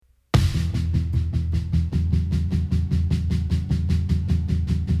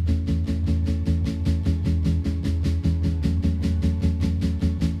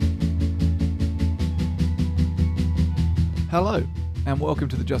Hello, and welcome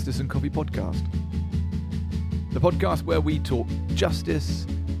to the Justice and Coffee podcast. The podcast where we talk justice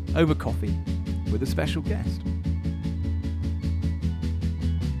over coffee with a special guest.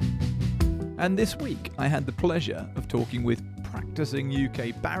 And this week, I had the pleasure of talking with practicing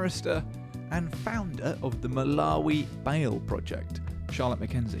UK barrister and founder of the Malawi Bail Project, Charlotte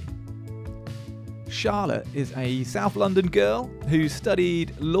Mackenzie. Charlotte is a South London girl who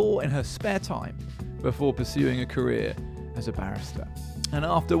studied law in her spare time before pursuing a career as a barrister. And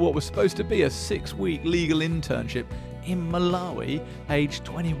after what was supposed to be a 6-week legal internship in Malawi, aged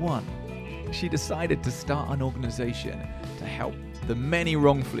 21, she decided to start an organisation to help the many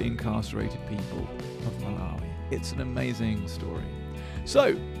wrongfully incarcerated people of Malawi. It's an amazing story.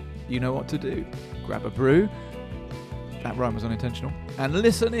 So, you know what to do. Grab a brew, that rhyme was unintentional, and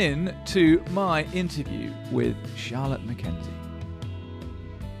listen in to my interview with Charlotte Mackenzie.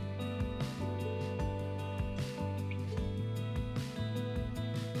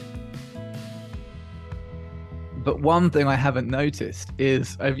 But one thing I haven't noticed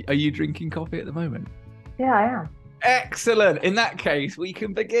is, are you drinking coffee at the moment? Yeah, I am. Excellent. In that case, we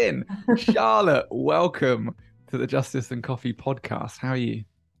can begin. Charlotte, welcome to the Justice and Coffee podcast. How are you?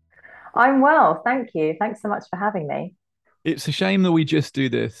 I'm well, thank you. Thanks so much for having me. It's a shame that we just do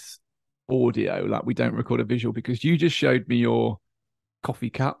this audio, like we don't record a visual, because you just showed me your coffee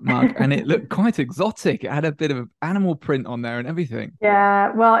cup mug and it looked quite exotic. It had a bit of an animal print on there and everything.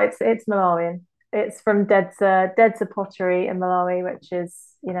 Yeah, well, it's Malawian. It's from Dedza Pottery in Malawi, which is,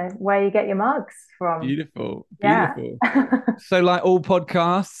 where you get your mugs from. Beautiful. Yeah. So like all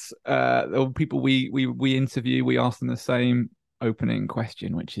podcasts, all people we interview, we ask them the same opening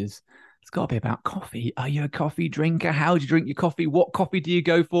question, which is, it's got to be about coffee. Are you a coffee drinker? How do you drink your coffee? What coffee do you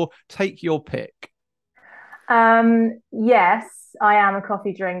go for? Take your pick. Yes, I am a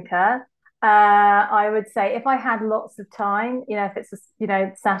coffee drinker. I would say if I had lots of time, if it's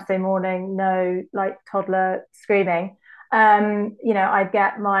Saturday morning, no like toddler screaming, I'd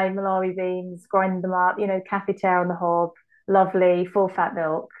get my Malawi beans, grind them up, cafetiere on the hob, lovely full fat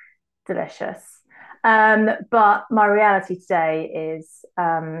milk, delicious. But my reality today is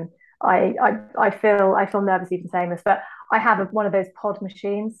I feel nervous even saying this, but I have one of those pod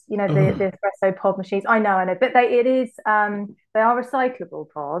machines, the espresso pod machines. I know, but they are recyclable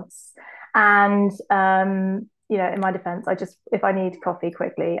pods. And in my defense, if I need coffee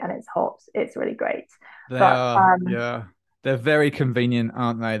quickly and it's hot, it's really great. They're very convenient,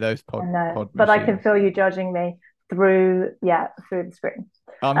 aren't they? Those pod machines. But I can feel you judging me through the screen.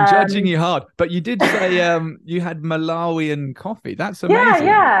 I'm judging you hard, but you did say you had Malawian coffee. That's amazing.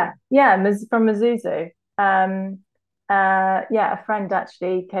 Yeah, from Mazuzu. A friend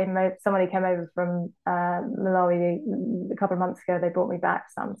actually came over. Somebody came over from Malawi a couple of months ago. They brought me back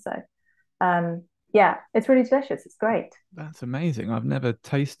some. So, it's really delicious. It's great. That's amazing. I've never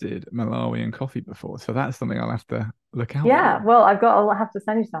tasted Malawian coffee before, so that's something I'll have to look out for. Yeah, well, I'll have to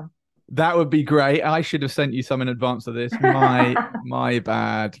send you some. That would be great. I should have sent you some in advance of this. My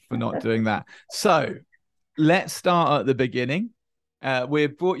bad for not doing that. So let's start at the beginning.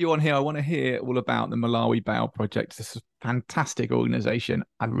 We've brought you on here. I want to hear all about the Malawi Bail Project. This is a fantastic organization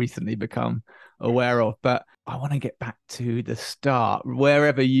I've recently become aware of, but I want to get back to the start,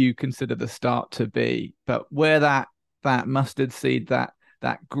 wherever you consider the start to be, but where that mustard seed, that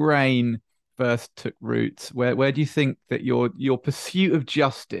grain first took roots. Where do you think that your pursuit of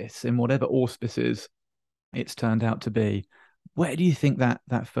justice, in whatever auspices it's turned out to be, where do you think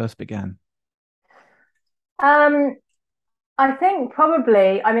that first began? I think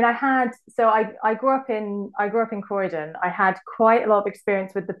probably. I mean, I grew up in Croydon. I had quite a lot of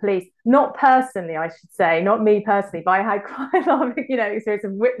experience with the police. Not personally, I should say, not me personally, but I had quite a lot of experience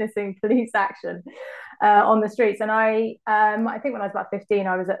of witnessing police action on the streets. And I think when I was about 15,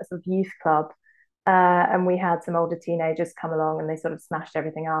 I was at a sort of youth club, and we had some older teenagers come along, and they sort of smashed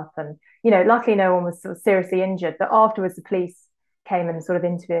everything up. And luckily, no one was sort of seriously injured. But afterwards, the police came and sort of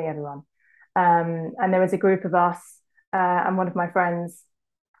interviewing everyone, and there was a group of us. And one of my friends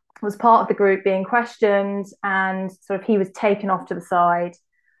was part of the group being questioned, and sort of he was taken off to the side,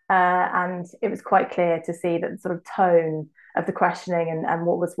 and it was quite clear to see that the sort of tone of the questioning and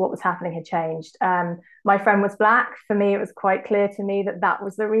what was happening had changed. My friend was black. For me, it was quite clear to me that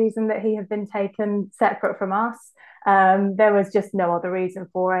was the reason that he had been taken separate from us. There was just no other reason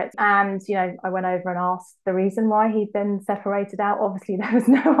for it. And, I went over and asked the reason why he'd been separated out. Obviously, there was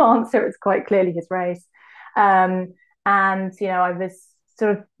no answer. It's quite clearly his race. And I was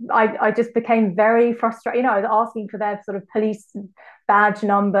I just became very frustrated. I was asking for their sort of police badge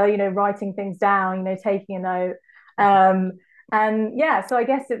number, writing things down, taking a note. And yeah, so I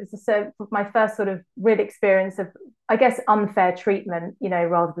guess it was my first sort of real experience of, I guess, unfair treatment,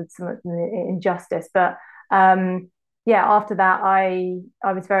 rather than some injustice. But yeah, after that, I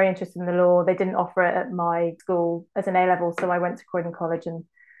was very interested in the law. They didn't offer it at my school as an A level, so I went to Croydon College and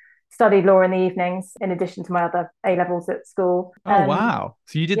studied law in the evenings, in addition to my other A levels at school. Oh, wow.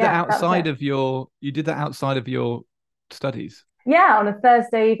 So you did that Yeah, that was outside it. of your studies. Yeah, on a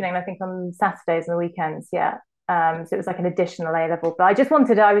Thursday evening, I think on Saturdays and the weekends. Yeah. So it was like an additional A level, but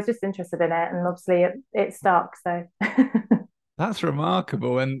I was just interested in it, and obviously it stuck. So That's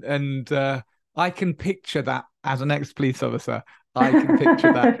remarkable. And I can picture that as an ex-police officer. I can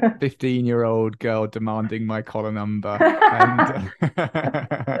picture that 15-year-old girl demanding my collar number and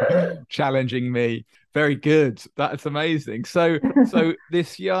challenging me. Very good. That's amazing. So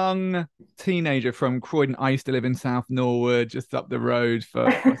this young teenager from Croydon, I used to live in South Norwood, just up the road for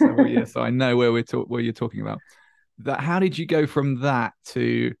several years. So I know where you're talking about. How did you go from that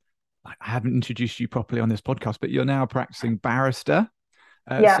to, I haven't introduced you properly on this podcast, but you're now a practicing barrister.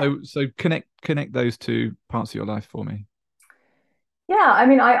 Yeah. So connect those two parts of your life for me. Yeah, I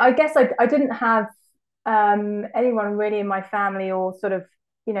mean, I guess I didn't have anyone really in my family, or sort of,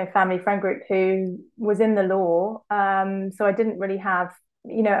 family friend group, who was in the law. So I didn't really have,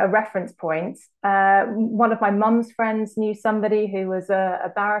 a reference point. One of my mum's friends knew somebody who was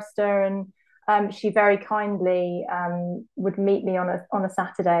a barrister, and she very kindly would meet me on a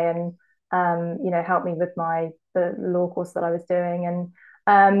Saturday, and help me with the law course that I was doing.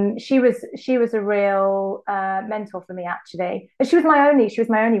 And she was a real mentor for me, actually. And she was my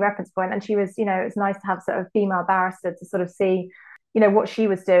only reference point, and she was, it was nice to have sort of female barrister to sort of see, what she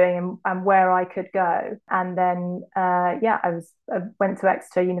was doing, and where I could go. And then yeah, I went to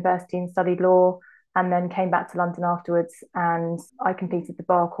Exeter University and studied law, and then came back to London afterwards, and I completed the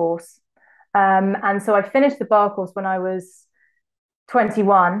bar course. And so I finished the bar course when I was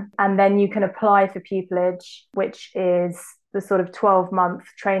 21, and then you can apply for pupillage, which is the sort of 12-month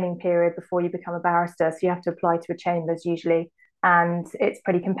training period before you become a barrister. So you have to apply to a chambers usually, and it's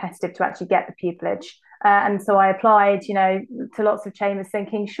pretty competitive to actually get the pupillage. And so I applied, to lots of chambers,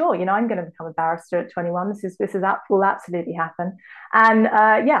 thinking, sure, I'm going to become a barrister at 21. This will absolutely happen. And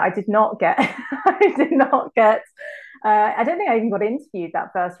yeah, I did not get, I did not get. I don't think I even got interviewed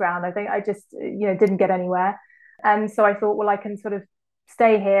that first round. I think I just, didn't get anywhere. And so I thought, well, I can sort of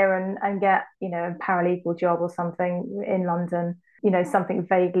stay here and get, a paralegal job or something in London, something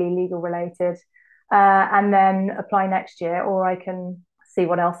vaguely legal related, and then apply next year, or I can see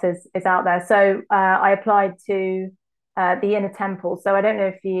what else is out there. So I applied to the Inner Temple. So I don't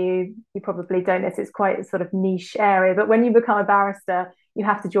know if you probably don't know this, it's quite a sort of niche area, but when you become a barrister, you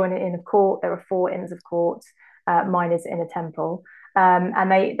have to join an Inn of Court. There are 4 Inns of Court. Mine is Inner Temple.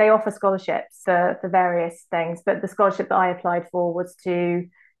 And they offer scholarships for various things, but the scholarship that I applied for was to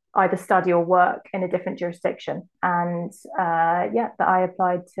either study or work in a different jurisdiction. And yeah, that I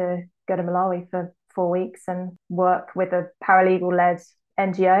applied to go to Malawi for 4 weeks and work with a paralegal-led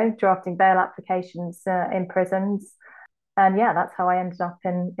NGO, drafting bail applications in prisons. And yeah, that's how I ended up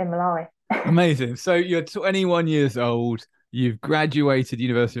in Malawi. Amazing. So you're 21 years old. You've graduated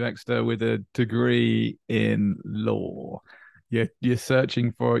University of Exeter with a degree in law. You're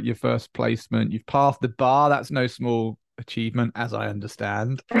searching for your first placement. You've passed the bar. That's no small achievement, as I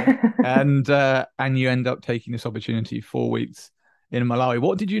understand. And you end up taking this opportunity 4 weeks in Malawi.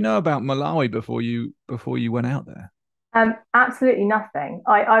 What did you know about Malawi before you went out there? Absolutely nothing.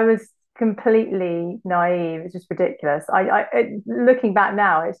 I was completely naive. It's just ridiculous. Looking back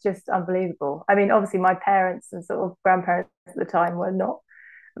now, it's just unbelievable. I mean, obviously, my parents and sort of grandparents at the time were not.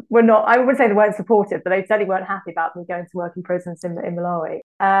 I wouldn't say they weren't supportive, but they certainly weren't happy about me going to work in prisons in Malawi.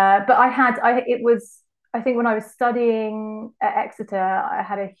 But I think when I was studying at Exeter, I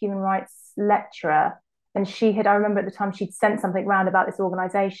had a human rights lecturer, and I remember at the time, she'd sent something round about this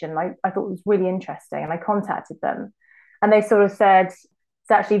organization. I thought it was really interesting, and I contacted them, and they sort of said,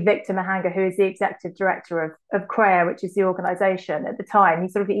 it's actually Victor Mahanga, who is the executive director of CREA, which is the organization at the time. He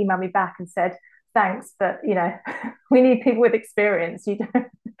sort of emailed me back and said, thanks, but we need people with experience. You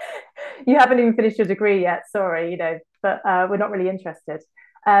haven't even finished your degree yet, sorry, but we're not really interested.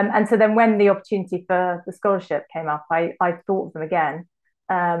 And so then when the opportunity for the scholarship came up, I thought of them again,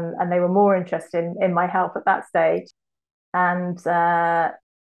 and they were more interested in my help at that stage. And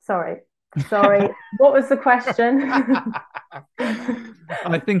sorry, what was the question?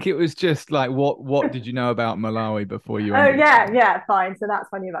 I think it was just like, what did you know about Malawi before you Oh, ended yeah, fine. So that's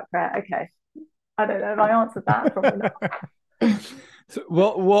when you're about CREA. Okay. I don't know if I answered that. Probably not. So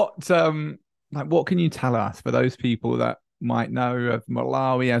what can you tell us, for those people that might know of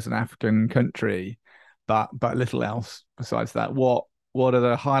Malawi as an African country, but little else besides that. What are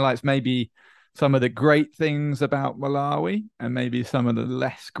the highlights? Maybe some of the great things about Malawi, and maybe some of the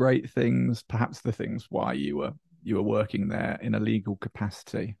less great things, perhaps the things why you were working there in a legal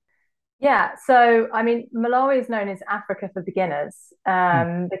capacity. Yeah, so I mean, Malawi is known as Africa for beginners,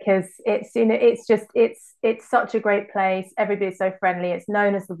 Mm. because it's such a great place. Everybody's so friendly. It's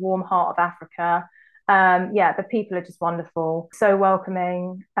known as the warm heart of Africa. Yeah, the people are just wonderful, so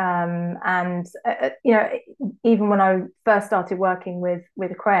welcoming. And even when I first started working with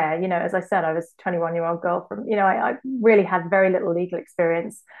CREA, as I said, I was a 21-year-old girl from, I really had very little legal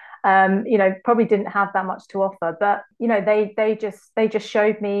experience. Probably didn't have that much to offer, but they just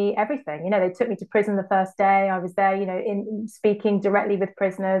showed me everything. They took me to prison the first day I was there, in speaking directly with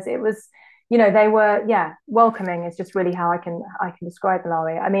prisoners. It was, they were, yeah, welcoming is just really how I can describe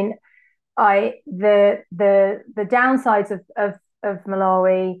Malawi. I mean, the downsides of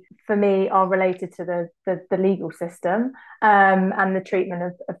Malawi for me are related to the legal system, and the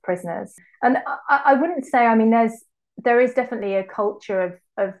treatment of prisoners. And I wouldn't say, I mean, there is definitely a culture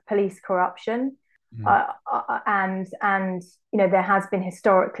of police corruption, Mm. and there has been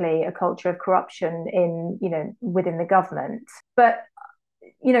historically a culture of corruption in within the government, but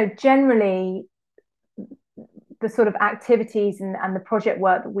generally the sort of activities and the project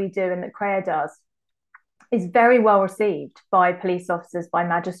work that we do and that CREA does is very well received by police officers, by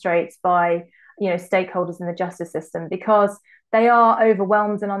magistrates, by stakeholders in the justice system, because they are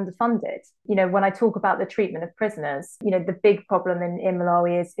overwhelmed and underfunded. When I talk about the treatment of prisoners, the big problem in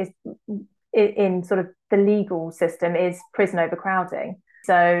Malawi is in sort of the legal system is prison overcrowding.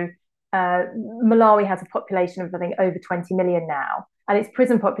 So Malawi has a population of, I think, over 20 million now, and its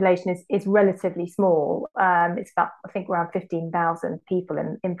prison population is relatively small. It's about, I think, around 15,000 people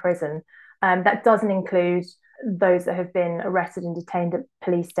in prison. That doesn't include those that have been arrested and detained at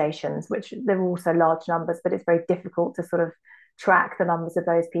police stations, which there are also large numbers, but it's very difficult to sort of track the numbers of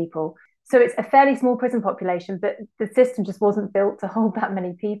those people. So it's a fairly small prison population, but the system just wasn't built to hold that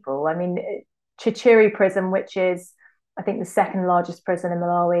many people. I mean, Chichiri prison, which is, I think, the second largest prison in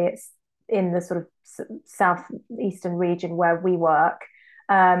Malawi, it's in the sort of southeastern region where we work,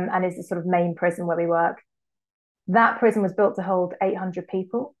 and is the sort of main prison where we work. That prison was built to hold 800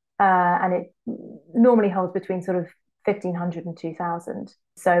 people, and it normally holds between sort of 1,500 and 2,000.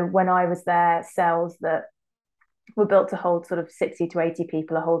 So when I was there, cells that were built to hold sort of 60 to 80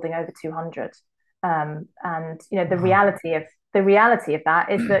 people are holding over 200. And the reality of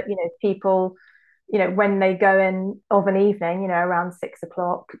that is that people, when they go in of an evening, around 6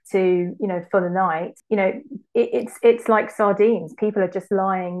 o'clock to for the night, it's like sardines. People are just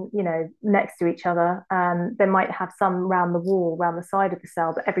lying next to each other. They might have some round the wall, around the side of the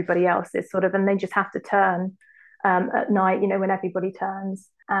cell, but everybody else is sort of, and they just have to turn at night, when everybody turns,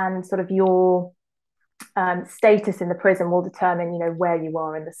 and sort of your status in the prison will determine where you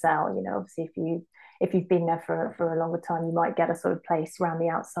are in the cell. Obviously, if you've been there for a longer time, you might get a sort of place around the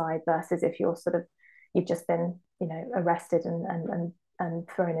outside, versus if you've just been arrested and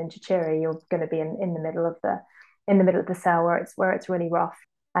thrown into Chiri, you're going to be in the middle of the cell where it's really rough.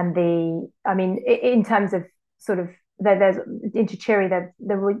 And I mean, in terms of sort of there's in Chiri,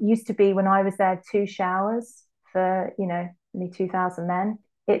 there used to be, when I was there, 2 showers for only 2,000 men.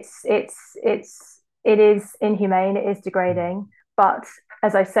 It is inhumane, it is degrading, but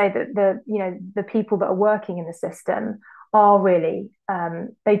as I say, the people that are working in the system are really,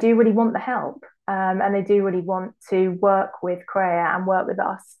 they do really want the help, and they do really want to work with CREA and work with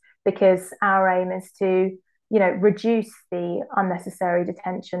us, because our aim is to reduce the unnecessary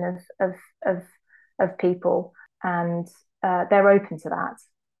detention of people, and they're open to that.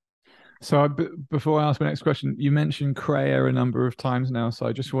 So before I ask my next question, you mentioned CREA a number of times now, so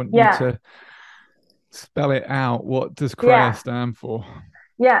I just want you Yeah. to spell it out. What does CREA Yeah. stand for?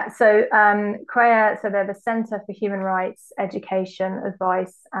 Yeah, so CREA, so they're the Centre for Human Rights, Education,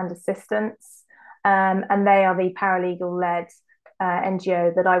 Advice and Assistance, and they are the paralegal-led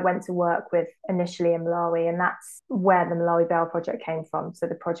NGO that I went to work with initially in Malawi, and that's where the Malawi Bail Project came from. So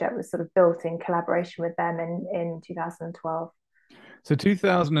the project was sort of built in collaboration with them in 2012. So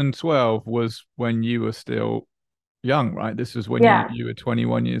 2012 was when you were still young, right? This was when Yeah, you were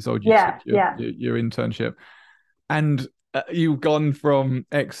 21 years old. You took yeah, yeah. your internship, and you've gone from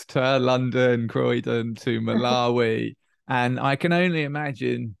Exeter, London, Croydon to Malawi, and I can only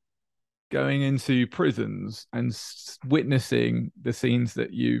imagine going into prisons and witnessing the scenes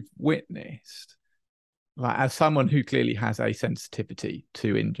that you've witnessed. Like, as someone who clearly has a sensitivity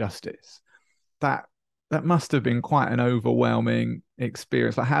to injustice, that must have been quite an overwhelming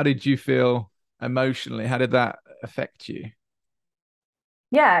experience. Like, how did you feel emotionally? How did that affect you?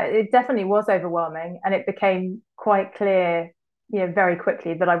 Yeah, it definitely was overwhelming, and it became quite clear, very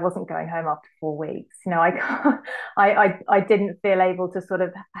quickly that I wasn't going home after 4 weeks. I didn't feel able to sort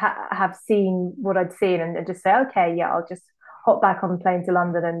of have seen what I'd seen and just say, okay, yeah, I'll just hop back on the plane to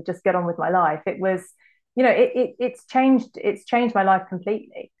London and just get on with my life. It was, it's changed my life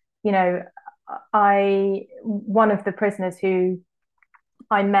completely. You know, I one of the prisoners who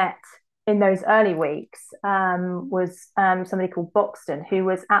I met in those early weeks was somebody called Boxton, who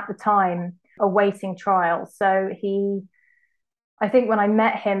was at the time awaiting trial. I think when I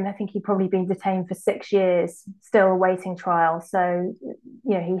met him, I think he'd probably been detained for 6 years, still awaiting trial. So,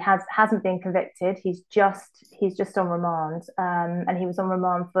 he hasn't been convicted. He's just on remand, and he was on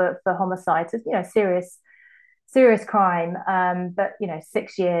remand for homicide. So, serious crime. But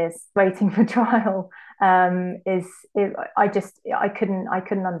 6 years waiting for trial I couldn't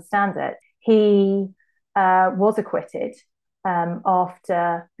understand it. He was acquitted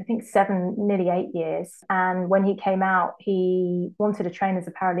after I think 7, nearly 8 years. And when he came out, he wanted to train as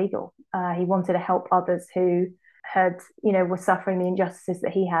a paralegal. He wanted to help others who were suffering the injustices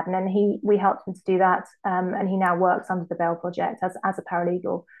that he had. And then we helped him to do that. And he now works under the Bail Project as a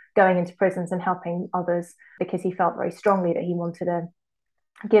paralegal, going into prisons and helping others because he felt very strongly that he wanted to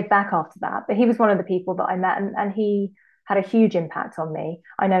give back after that. But he was one of the people that I met, and he had a huge impact on me.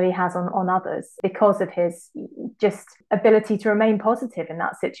 I know he has on others because of his just ability to remain positive in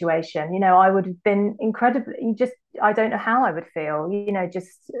that situation. I would have been incredibly just, I don't know how I would feel,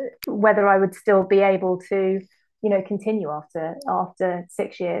 just whether I would still be able to, continue after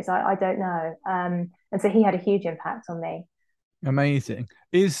 6 years. I don't know. And so he had a huge impact on me. Amazing.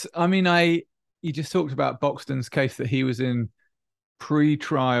 You just talked about Boxton's case that he was in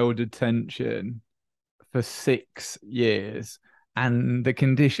pre-trial detention for 6 years, and the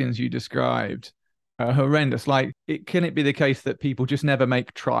conditions you described are horrendous. Like, can it be the case that people just never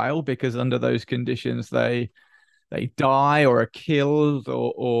make trial because under those conditions they die or are killed,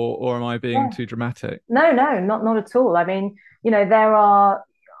 or am I being Yeah. too dramatic? No, no, not at all. I mean, there are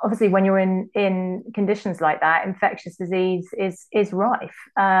obviously when you're in conditions like that, infectious disease is rife,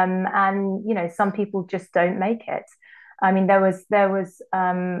 and some people just don't make it. I mean, there was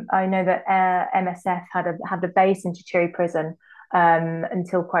I know that MSF had a base in Chichiri prison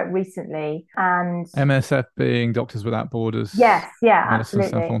until quite recently, and MSF being Doctors Without Borders, yes, yeah, Médecins Sans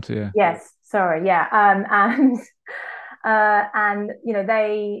absolutely, Frontières. yes, sorry, yeah, and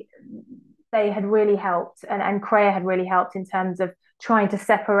they had really helped, and CREA had really helped in terms of trying to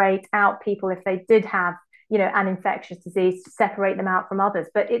separate out people if they did have an infectious disease, to separate them out from others.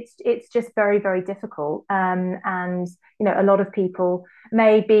 But it's just very, very difficult, and a lot of people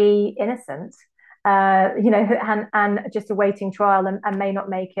may be innocent, and just awaiting trial, and may not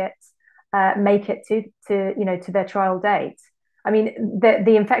make it to their trial date. I mean,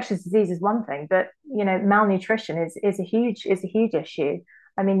 the infectious disease is one thing, but malnutrition is a huge issue.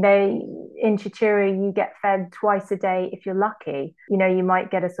 I mean, in Chichiri, you get fed twice a day if you're lucky. You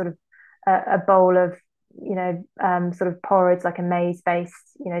might get a sort of a bowl of sort of porridge, like a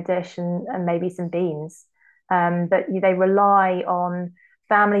maize-based dish, and maybe some beans. But they rely on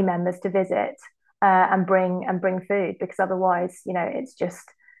family members to visit and bring food, because otherwise, it's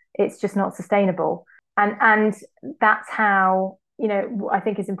just not sustainable. And that's how, I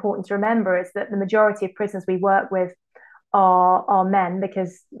think is important to remember, is that the majority of prisoners we work with are men,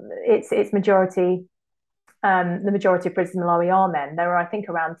 because it's majority the majority of prisoners in Malawi are men. There are, I think,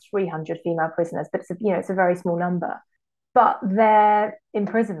 around 300 female prisoners, but it's a very small number. But their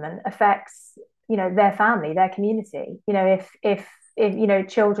imprisonment affects their family, their community. If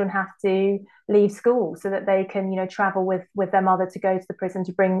children have to leave school so that they can travel with their mother to go to the prison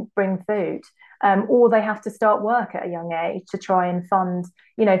to bring food, or they have to start work at a young age to try and fund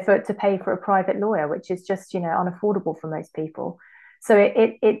to pay for a private lawyer, which is just unaffordable for most people. So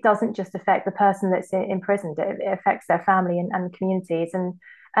it doesn't just affect the person that's imprisoned; it affects their family and communities, and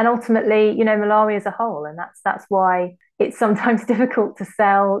ultimately Malawi as a whole. And that's why it's sometimes difficult to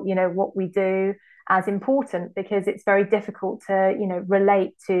sell what we do as important, because it's very difficult to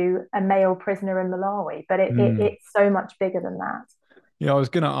relate to a male prisoner in Malawi, but it's so much bigger than that. I was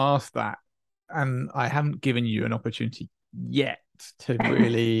going to ask that, and I haven't given you an opportunity yet to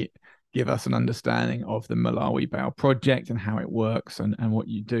really give us an understanding of the Malawi Bail Project and how it works and what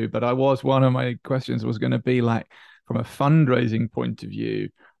you do. But one of my questions was going to be, like, from a fundraising point of view,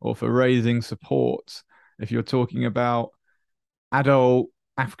 or for raising support, if you're talking about adult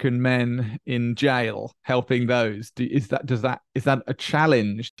African men in jail, helping those, is that a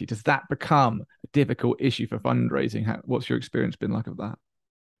challenge? Does that become a difficult issue for fundraising? What's your experience been like of that?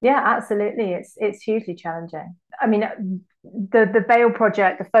 Yeah, absolutely. It's hugely challenging. I mean, the bail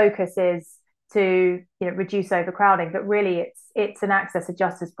project, the focus is to reduce overcrowding, but really it's an access to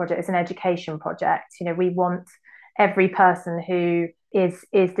justice project. It's an education project. We want every person who is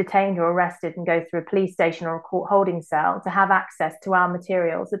detained or arrested and goes through a police station or a court holding cell to have access to our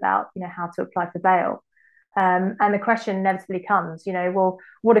materials about how to apply for bail. And the question inevitably comes, well,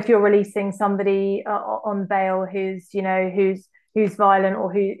 what if you're releasing somebody on bail who's violent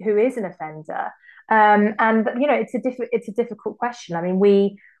or who is an offender? And it's a difficult question. I mean,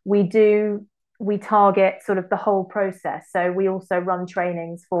 we target sort of the whole process. So we also run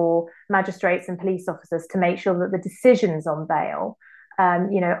trainings for magistrates and police officers to make sure that the decisions on bail,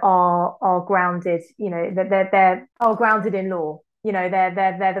 are grounded. That they are grounded in law.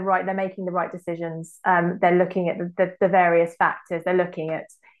 They're making the right decisions. They're looking at the various factors. They're looking at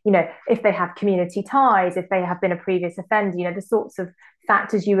if they have community ties, if they have been a previous offender, the sorts of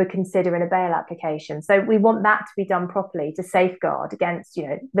factors you would consider in a bail application. So we want that to be done properly to safeguard against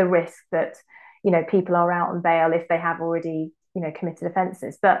the risk that people are out on bail if they have already committed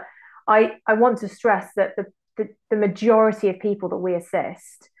offences. But I want to stress that the majority of people that we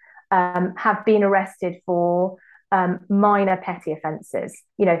assist have been arrested for minor petty offences,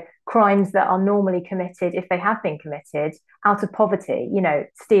 crimes that are normally committed, if they have been committed, out of poverty,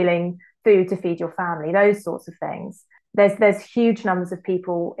 stealing food to feed your family, those sorts of things. There's huge numbers of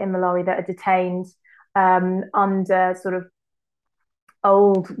people in Malawi that are detained under sort of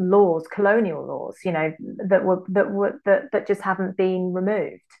old laws, colonial laws, that just haven't been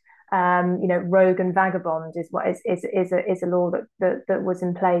removed. Rogue and vagabond is a law that was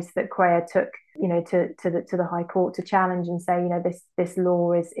in place that CREA took to the High Court to challenge and say this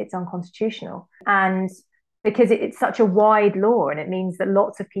law it's unconstitutional. And because it's such a wide law, and it means that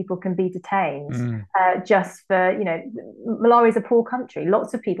lots of people can be detained just for Malawi is a poor country.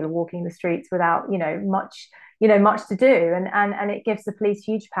 Lots of people are walking the streets without much to do, and it gives the police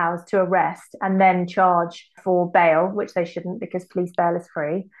huge powers to arrest and then charge for bail, which they shouldn't, because police bail is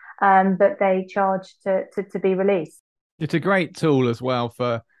free. But they charge to be released. It's a great tool as well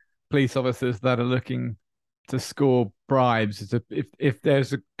for police officers that are looking to score bribes. If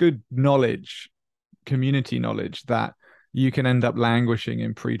there's a good community knowledge that you can end up languishing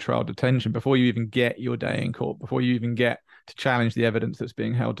in pre-trial detention before you even get your day in court, before you even get to challenge the evidence that's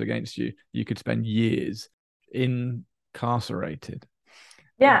being held against you, you could spend years incarcerated.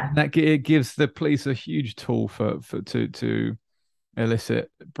 Yeah, that it gives the police a huge tool to illicit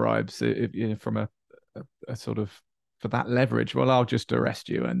bribes from a sort of for that leverage. Well, I'll just arrest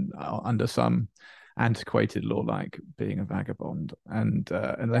you and under some antiquated law like being a vagabond, and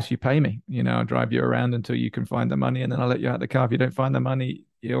unless you pay me, I'll drive you around until you can find the money, and then I'll let you out the car. If you don't find the money,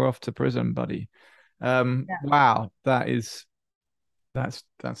 you're off to prison, buddy. Wow, that's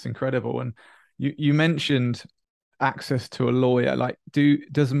incredible. And you mentioned access to a lawyer. Like,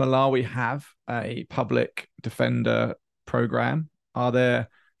 does Malawi have a public defender program? Are there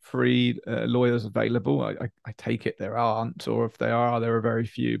free lawyers available? I take it there aren't, or if there are very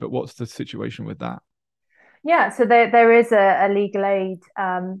few. But what's the situation with that? Yeah, so there is a legal aid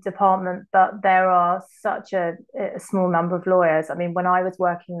department, but there are such a small number of lawyers. I mean, when I was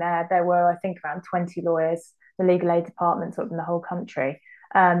working there were, I think, around 20 lawyers, the legal aid department sort of in the whole country.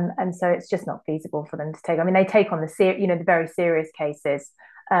 And so it's just not feasible for them to take. I mean, they take on the very serious cases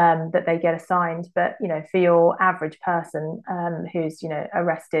that they get assigned, but for your average person who's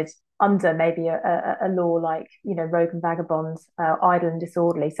arrested under maybe a law like rogue and vagabond, idle and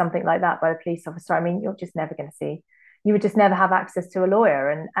disorderly, something like that by the police officer, I mean, you're just never going to see. You would just never have access to a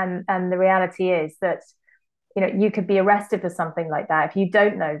lawyer, and the reality is that you could be arrested for something like that if you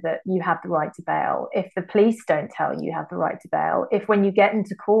don't know that you have the right to bail, if the police don't tell you have the right to bail, if when you get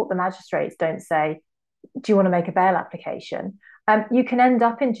into court the magistrates don't say, do you want to make a bail application, you can end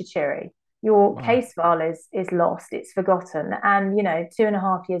up in Chichiri. Your case file is lost, it's forgotten, and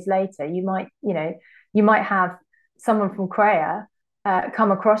 2.5 years later you might have someone from CREA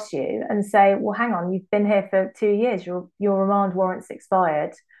come across you and say, well, hang on, you've been here for 2 years, your remand warrant's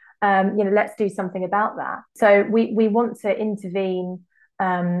expired. Let's do something about that. So we want to intervene,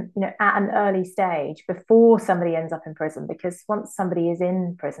 at an early stage before somebody ends up in prison, because once somebody is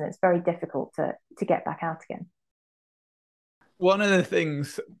in prison, it's very difficult to get back out again. One of the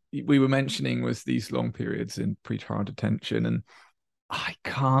things we were mentioning was these long periods in pretrial detention, and I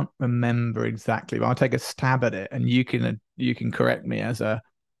can't remember exactly, but I'll take a stab at it, and you can correct me as a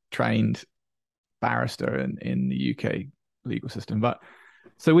trained barrister in the UK legal system. But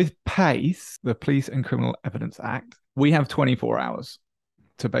so with PACE, the Police and Criminal Evidence Act, we have 24 hours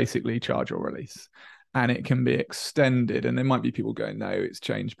to basically charge or release, and it can be extended. And there might be people going, no, it's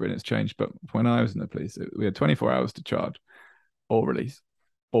changed, Britain, it's changed. But when I was in the police, we had 24 hours to charge. or release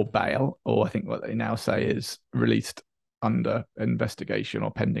or bail, or I think what they now say is released under investigation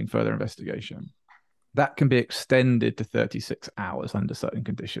or pending further investigation, that can be extended to 36 hours under certain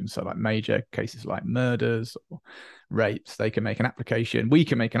conditions. So like major cases like murders or rapes, they can make an application. We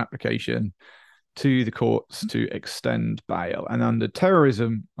can make an application to the courts to extend bail. And under the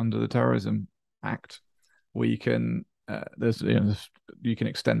Terrorism Act, we can you can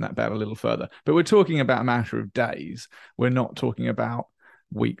extend that bail a little further. But we're talking about a matter of days. We're not talking about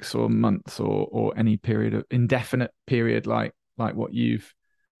weeks or months or any period of indefinite period like what you've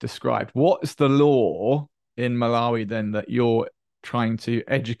described. What's the law in Malawi then that you're trying to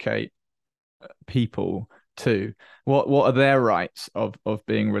educate people to? What are their rights of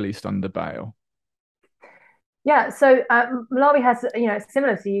being released under bail? Yeah, so Malawi has,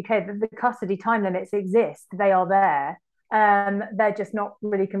 similar to the UK, the custody time limits exist. They are there. They're just not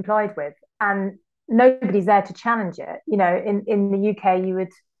really complied with, and nobody's there to challenge it. In the UK, you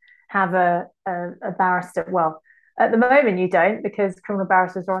would have a barrister. Well, at the moment, you don't, because criminal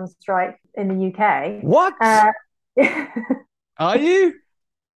barristers are on strike in the UK. What? Are you?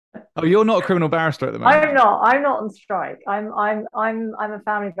 Oh, you're not a criminal barrister at the moment. I'm not. I'm not on strike. I'm a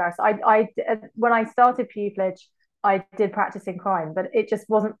family barrister. I when I started pupillage, I did practice in crime, but it just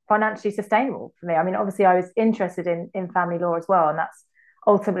wasn't financially sustainable for me. I mean, obviously, I was interested in family law as well, and that's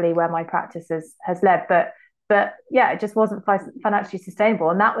ultimately where my practice has led. But yeah, it just wasn't financially sustainable,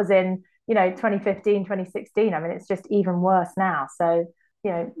 and that was in 2015, 2016. I mean, it's just even worse now. So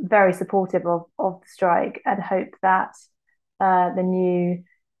very supportive of the strike, and hope that the new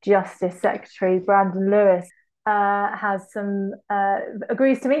Justice Secretary Brandon Lewis has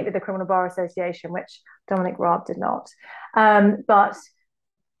agrees to meet with the Criminal Bar Association, which Dominic Raab did not. But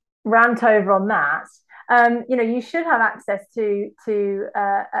rant over on that. You should have access to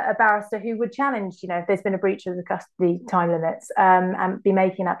a barrister who would challenge, if there's been a breach of the custody time limits, and be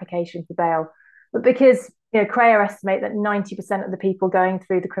making an application for bail. But because CREA estimate that 90% of the people going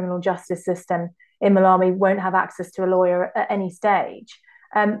through the criminal justice system in Malawi won't have access to a lawyer at any stage.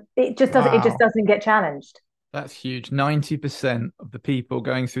 It just doesn't get challenged. That's huge. 90% of the people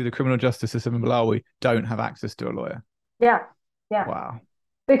going through the criminal justice system in Malawi don't have access to a lawyer. Yeah. Wow.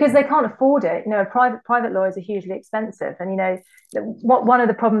 Because they can't afford it. Private lawyers are hugely expensive, and one of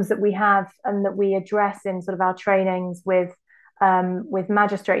the problems that we have and that we address in sort of our trainings with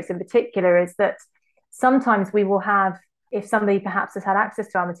magistrates in particular is that sometimes we will have, if somebody perhaps has had access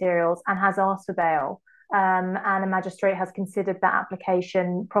to our materials and has asked for bail, and a magistrate has considered that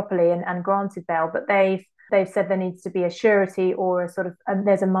application properly and granted bail, but they've said there needs to be a surety or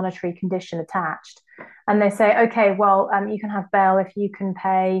there's a monetary condition attached, and they say, okay, well, you can have bail if you can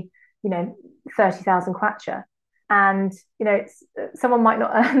pay 30,000 kwacha, and someone might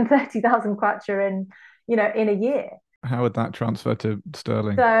not earn 30,000 kwacha in a year. How would that transfer to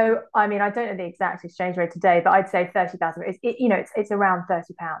sterling? So I mean, I don't know the exact exchange rate today, but I'd say 30,000. It's around £30.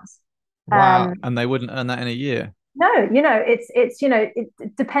 Wow. And they wouldn't earn that in a year? No,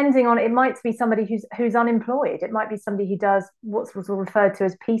 depending on, it might be somebody who's unemployed. It might be somebody who does what's referred to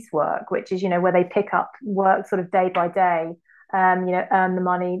as piecework, which is, where they pick up work sort of day by day, earn the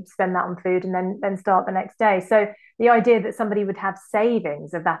money, spend that on food, and then start the next day. So the idea that somebody would have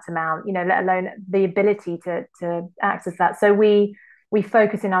savings of that amount, let alone the ability to access that. So we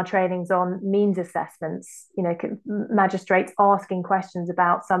focus in our trainings on means assessments, magistrates asking questions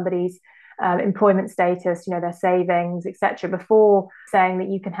about somebody's employment status, their savings, etc., before saying that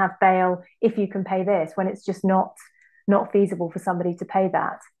you can have bail if you can pay this, when it's just not feasible for somebody to pay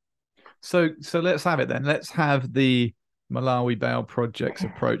that. So let's have it then. Let's have the Malawi Bail Project's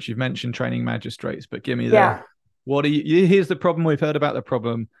approach. You've mentioned training magistrates, but give me what are you? Here's the problem. We've heard about the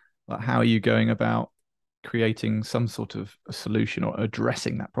problem. Like, how are you going about creating some sort of a solution or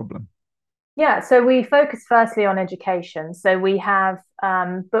addressing that problem? Yeah, so we focus firstly on education. So we have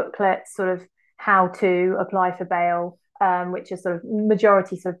booklets, sort of how to apply for bail, which is sort of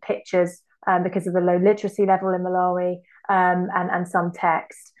majority sort of pictures because of the low literacy level in Malawi, and some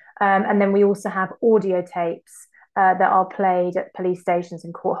text. And then we also have audio tapes that are played at police stations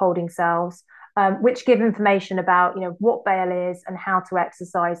and court holding cells, which give information about what bail is and how to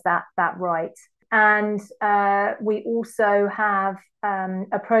exercise that right. And we also have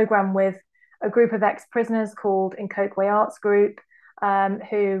a program with a group of ex-prisoners called Nkokwe Arts Group,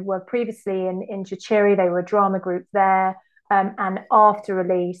 who were previously in Chichiri. They were a drama group there, and after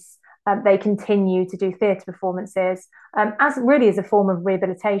release, they continue to do theatre performances as a form of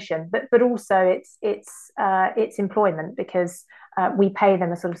rehabilitation, but also it's employment, because we pay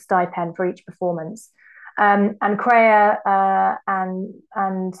them a sort of stipend for each performance. And CREA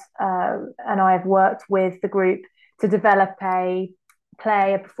and I have worked with the group to develop a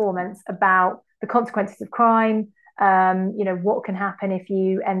play, a performance about the consequences of crime, what can happen if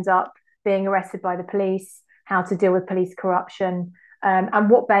you end up being arrested by the police, how to deal with police corruption, and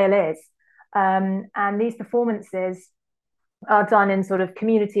what bail is. And these performances are done in sort of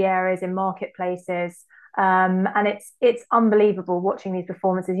community areas, in marketplaces. And it's unbelievable watching these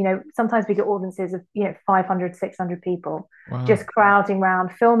performances. Sometimes we get audiences of 500, 600 people just crowding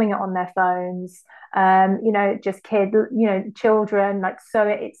around, filming it on their phones. Just kids, children. Like, so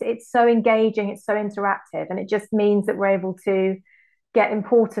it's so engaging, it's so interactive, and it just means that we're able to get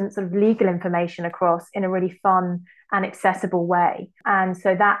important sort of legal information across in a really fun and accessible way. And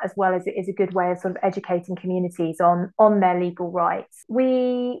so that, as well as it is a good way of sort of educating communities on their legal rights.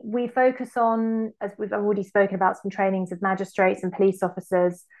 We focus on, as we've already spoken about, some trainings of magistrates and police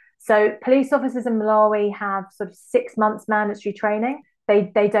officers. So police officers in Malawi have sort of 6 months mandatory training.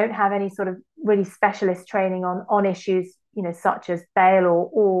 They don't have any sort of really specialist training on issues, such as bail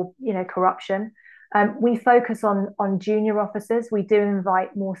or corruption. We focus on junior officers. We do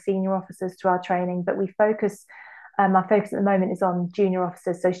invite more senior officers to our training, but we focus, our focus at the moment is on junior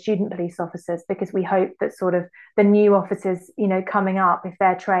officers, so student police officers, because we hope that sort of the new officers, coming up, if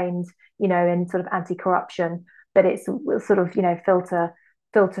they're trained, in sort of anti-corruption, that it's sort of,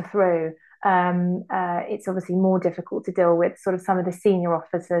 filter through. It's obviously more difficult to deal with sort of some of the senior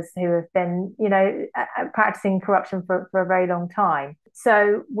officers who have been, practicing corruption for a very long time.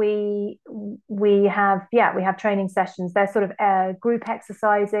 So we have training sessions. They're sort of group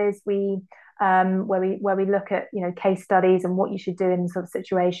exercises. Where we look at case studies and what you should do in this sort of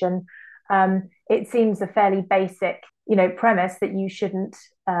situation. It seems a fairly basic premise that you shouldn't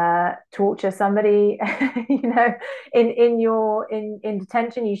torture somebody in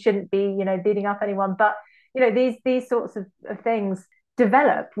detention. You shouldn't be beating up anyone, but these sorts of things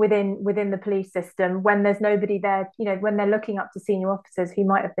develop within the police system when there's nobody there, when they're looking up to senior officers who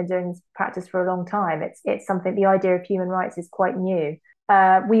might have been doing this practice for a long time. It's something, the idea of human rights is quite new.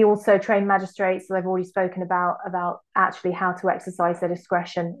 We also train magistrates, so I've already spoken about actually how to exercise their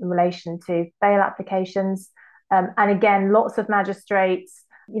discretion in relation to bail applications. And again, lots of magistrates,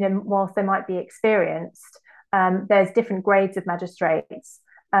 whilst they might be experienced, there's different grades of magistrates.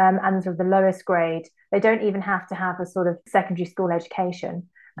 And sort of the lowest grade, they don't even have to have a sort of secondary school education.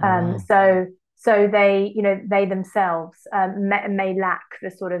 So they themselves may lack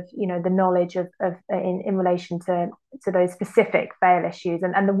the sort of the knowledge of in relation to those specific bail issues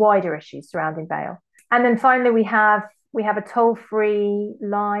and the wider issues surrounding bail. And then finally, we have a toll-free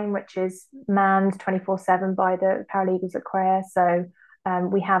line which is manned 24/7 by the paralegals at CREA. So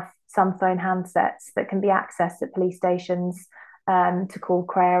we have some phone handsets that can be accessed at police stations to call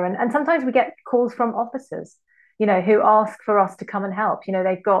CREA, and sometimes we get calls from officers, who ask for us to come and help.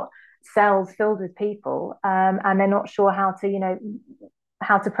 They've got cells filled with people, and they're not sure how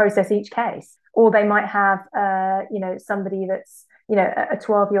to process each case, or they might have somebody that's a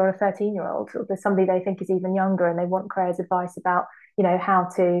 12-year-old or a 13-year-old, or there's somebody they think is even younger, and they want CREA's advice about how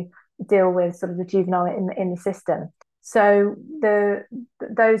to deal with sort of the juvenile in the system. So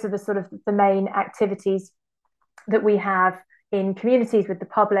those are the sort of the main activities that we have in communities with the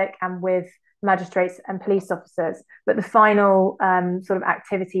public and with magistrates and police officers. But the final sort of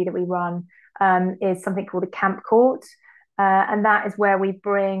activity that we run is something called a camp court. And that is where we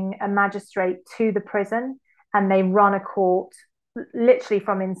bring a magistrate to the prison and they run a court literally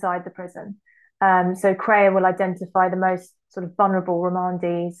from inside the prison. So CREA will identify the most sort of vulnerable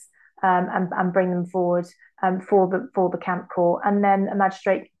remandees and bring them forward for the camp court. And then a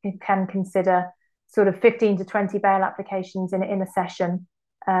magistrate can consider sort of 15 to 20 bail applications in a session,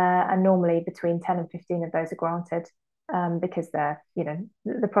 and normally between 10 and 15 of those are granted, because they're,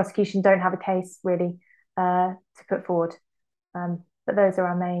 the prosecution don't have a case really to put forward. But those are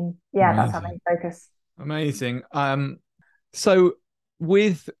our main, that's our main focus. Amazing. So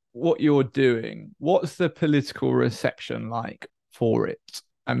with what you're doing, what's the political reception like for it?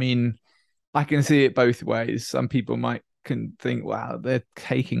 I mean, I can see it both ways. Some people can think, wow, they're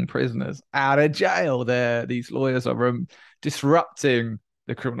taking prisoners out of jail. These lawyers are disrupting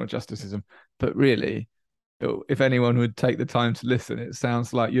the criminal justice system. But really, if anyone would take the time to listen, it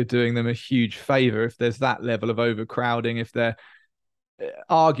sounds like you're doing them a huge favor if there's that level of overcrowding, if they're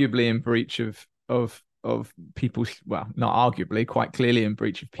arguably in breach of people's, well, not arguably, quite clearly in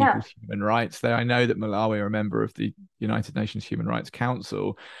breach of people's human rights there. I know that Malawi are a member of the United Nations Human Rights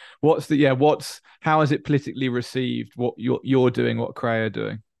Council. How is it politically received, what you're doing, what CREA are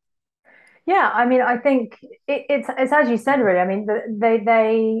doing? Yeah, I mean, I think it's as you said, really. I mean,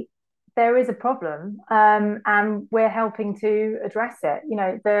 there is a problem, and we're helping to address it.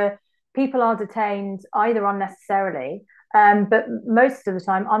 people are detained either unnecessarily, but most of the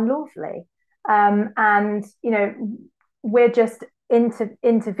time unlawfully. And we're just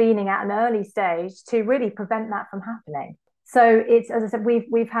intervening at an early stage to really prevent that from happening. So it's, as I said,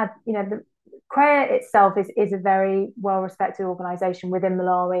 we've had, the CREA itself is a very well respected organisation within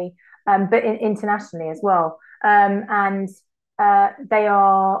Malawi, but internationally as well. And they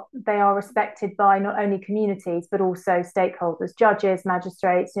are respected by not only communities but also stakeholders, judges,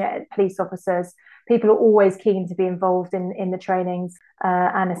 magistrates, police officers. People are always keen to be involved in the trainings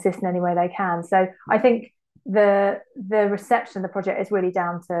and assist in any way they can. So I think the reception of the project is really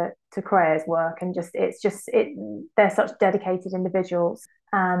down to CREA's work, and they're such dedicated individuals,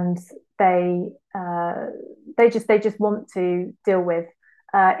 and they just want to deal with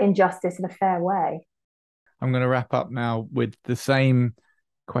injustice in a fair way. I'm going to wrap up now with the same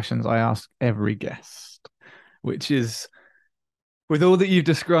questions I ask every guest, which is, with all that you've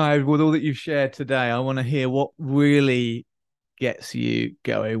described, with all that you've shared today, I want to hear what really gets you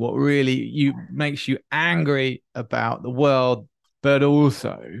going, what really makes you angry about the world, but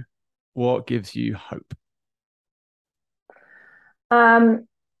also what gives you hope. I'm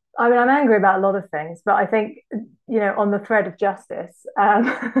angry about a lot of things, but I think, on the thread of justice,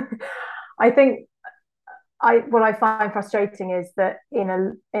 I think what I find frustrating is that in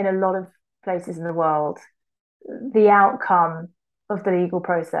a lot of places in the world, the outcome of the legal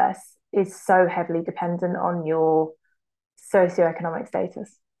process is so heavily dependent on your socioeconomic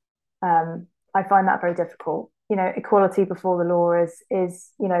status. I find that very difficult. Equality before the law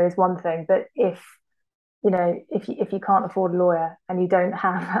is one thing, but if you can't afford a lawyer and you don't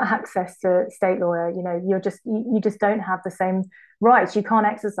have access to a state lawyer, you just don't have the same rights. You can't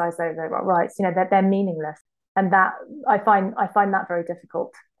exercise those rights. They're meaningless, and that I find that very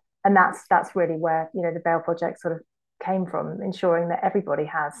difficult. And that's really where the Bail Project sort of came from, ensuring that everybody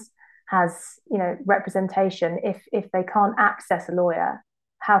has representation. If they can't access a lawyer,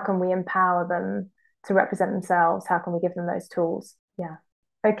 how can we empower them to represent themselves? How can we give them those tools? Yeah.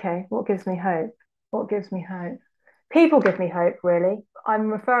 Okay. What gives me hope? What gives me hope? People give me hope, really. I'm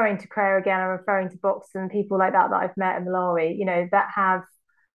referring to CREA again. I'm referring to Box and people like that I've met in Malawi, that have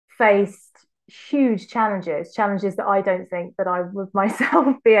faced huge challenges that I don't think that I would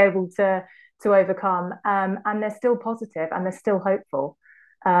myself be able to overcome. And they're still positive and they're still hopeful.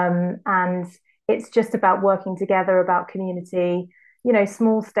 And it's just about working together, about community,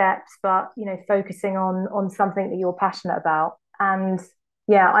 small steps, but, focusing on something that you're passionate about. And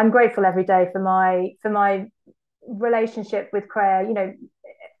yeah, I'm grateful every day for my relationship with CREA,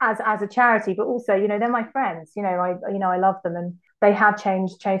 as a charity, but also, they're my friends. I love them, and they have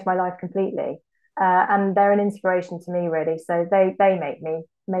changed my life completely. And they're an inspiration to me, really. So they make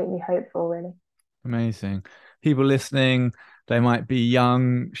me hopeful, really. Amazing. People listening, they might be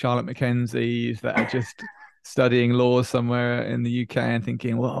young Charlotte Mackenzies that are just studying law somewhere in the UK and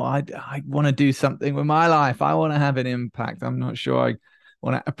thinking, well, I want to do something with my life. I want to have an impact. I'm not sure I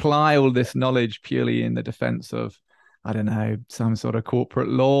want to apply all this knowledge purely in the defense of, I don't know, some sort of corporate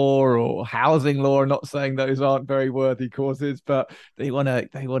law or housing law. I'm not saying those aren't very worthy causes, but they want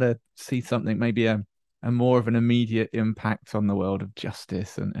to see something, maybe a more of an immediate impact on the world of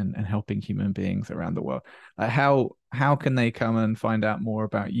justice and helping human beings around the world. How can they come and find out more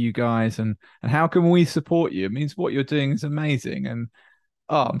about you guys, and how can we support you? It means what you're doing is amazing, and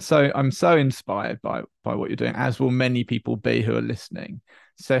I'm so inspired by what you're doing, as will many people be who are listening.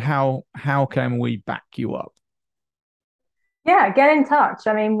 So how can we back you up? Yeah, get in touch.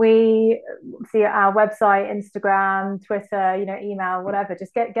 I mean, we see our website, Instagram, Twitter, email, whatever.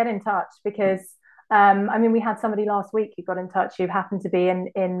 Just get in touch, because we had somebody last week who got in touch who happened to be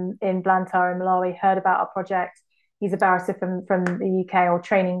in Blantyre in Malawi, heard about our project. He's a barrister from the UK, or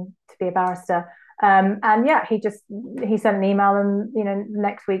training to be a barrister. And yeah, he sent an email, and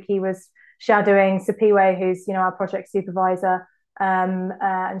next week he was shadowing Sipiwe, who's our project supervisor,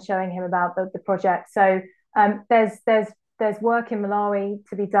 and showing him about the project. So there's work in Malawi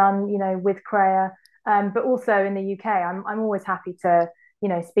to be done, with CREA, but also in the UK. I'm always happy to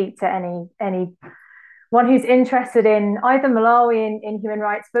speak to anyone who's interested in either Malawi in human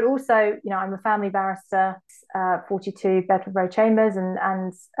rights, but also, I'm a family barrister, 42 Bedford Row Chambers,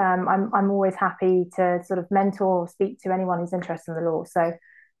 and I'm always happy to sort of mentor or speak to anyone who's interested in the law. So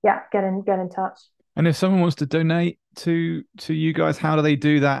yeah, get in touch. And if someone wants to donate to you guys, how do they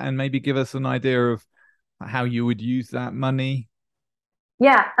do that? And maybe give us an idea of how you would use that money.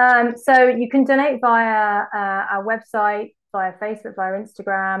 Yeah, so you can donate via our website, via Facebook, via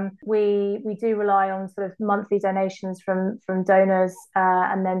Instagram. We do rely on sort of monthly donations from donors,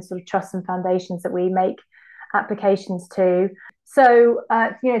 and then sort of trusts and foundations that we make applications to. So,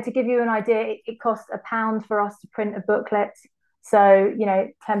 to give you an idea, it costs £1 for us to print a booklet. So,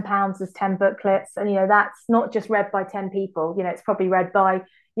 £10 is 10 booklets. And, that's not just read by 10 people, it's probably read by,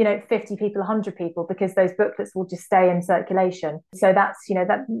 50 people, 100 people, because those booklets will just stay in circulation. So that's,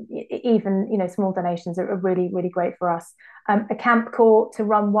 that even, small donations are really, really great for us. A camp court, to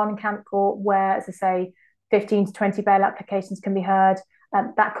run one camp court where, as I say, 15 to 20 bail applications can be heard.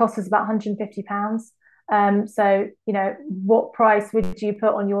 That costs us about £150. So, what price would you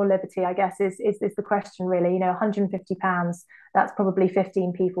put on your liberty, I guess, is the question, really. £150, that's probably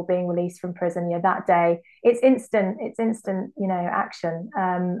 15 people being released from prison, that day. It's instant, action.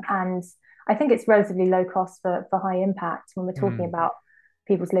 And I think it's relatively low cost for high impact when we're talking about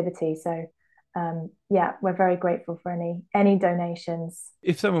people's liberty. So, we're very grateful for any donations.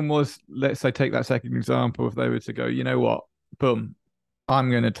 If someone was, let's say, take that second example, if they were to go, you know what, boom, I'm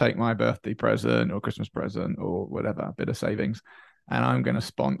going to take my birthday present or Christmas present or whatever, a bit of savings, and I'm going to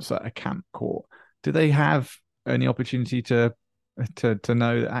sponsor a camp court. Do they have any opportunity to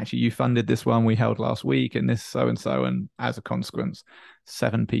know that actually you funded this one we held last week and this so-and-so, and as a consequence,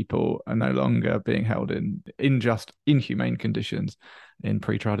 7 people are no longer being held in just inhumane conditions in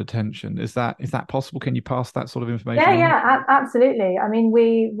pre-trial detention? Is that possible? Can you pass that sort of information on? Yeah, absolutely. I mean,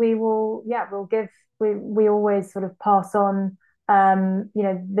 we will, we'll give, we always sort of pass on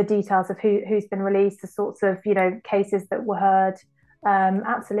the details of who's been released, the sorts of, cases that were heard.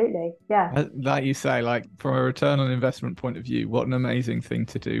 Absolutely. Yeah. Like you say, like from a return on investment point of view, what an amazing thing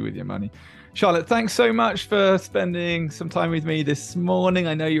to do with your money. Charlotte, thanks so much for spending some time with me this morning.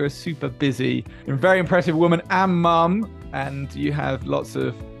 I know you're a super busy and very impressive woman and mum, and you have lots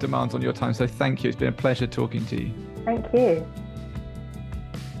of demands on your time. So thank you. It's been a pleasure talking to you. Thank you.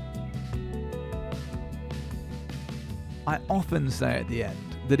 I often say at the end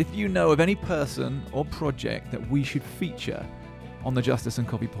that if you know of any person or project that we should feature on the Justice and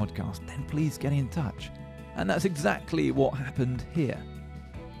Coffee podcast, then please get in touch. And that's exactly what happened here.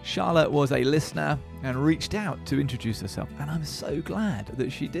 Charlotte was a listener and reached out to introduce herself, and I'm so glad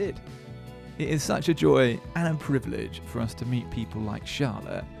that she did. It is such a joy and a privilege for us to meet people like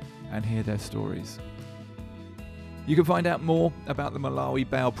Charlotte and hear their stories. You can find out more about the Malawi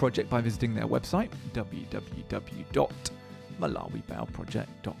Bail Project by visiting their website,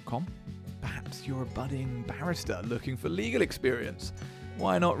 www.malawibailproject.com. Perhaps you're a budding barrister looking for legal experience.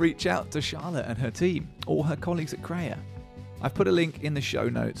 Why not reach out to Charlotte and her team, or her colleagues at CREA? I've put a link in the show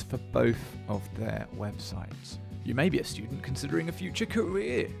notes for both of their websites. You may be a student considering a future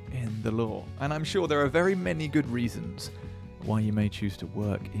career in the law, and I'm sure there are very many good reasons why you may choose to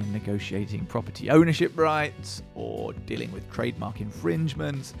work in negotiating property ownership rights or dealing with trademark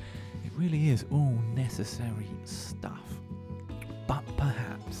infringements. It really is all necessary stuff. But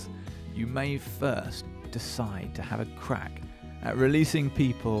perhaps you may first decide to have a crack at releasing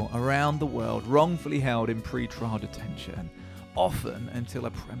people around the world wrongfully held in pre-trial detention, often until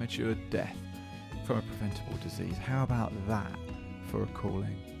a premature death from a preventable disease. How about that for a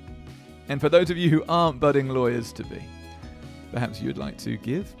calling? And for those of you who aren't budding lawyers to be, perhaps you'd like to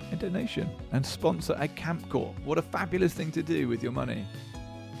give a donation and sponsor a camp court. What a fabulous thing to do with your money.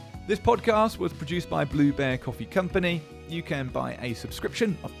 This podcast was produced by Blue Bear Coffee Company. You can buy a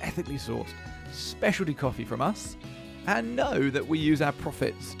subscription of ethically sourced specialty coffee from us, and know that we use our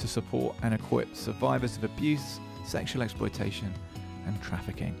profits to support and equip survivors of abuse, sexual exploitation and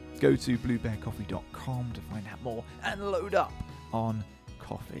trafficking. Go to bluebearcoffee.com to find out more and load up on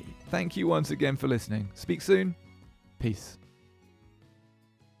coffee. Thank you once again for listening. Speak soon. Peace.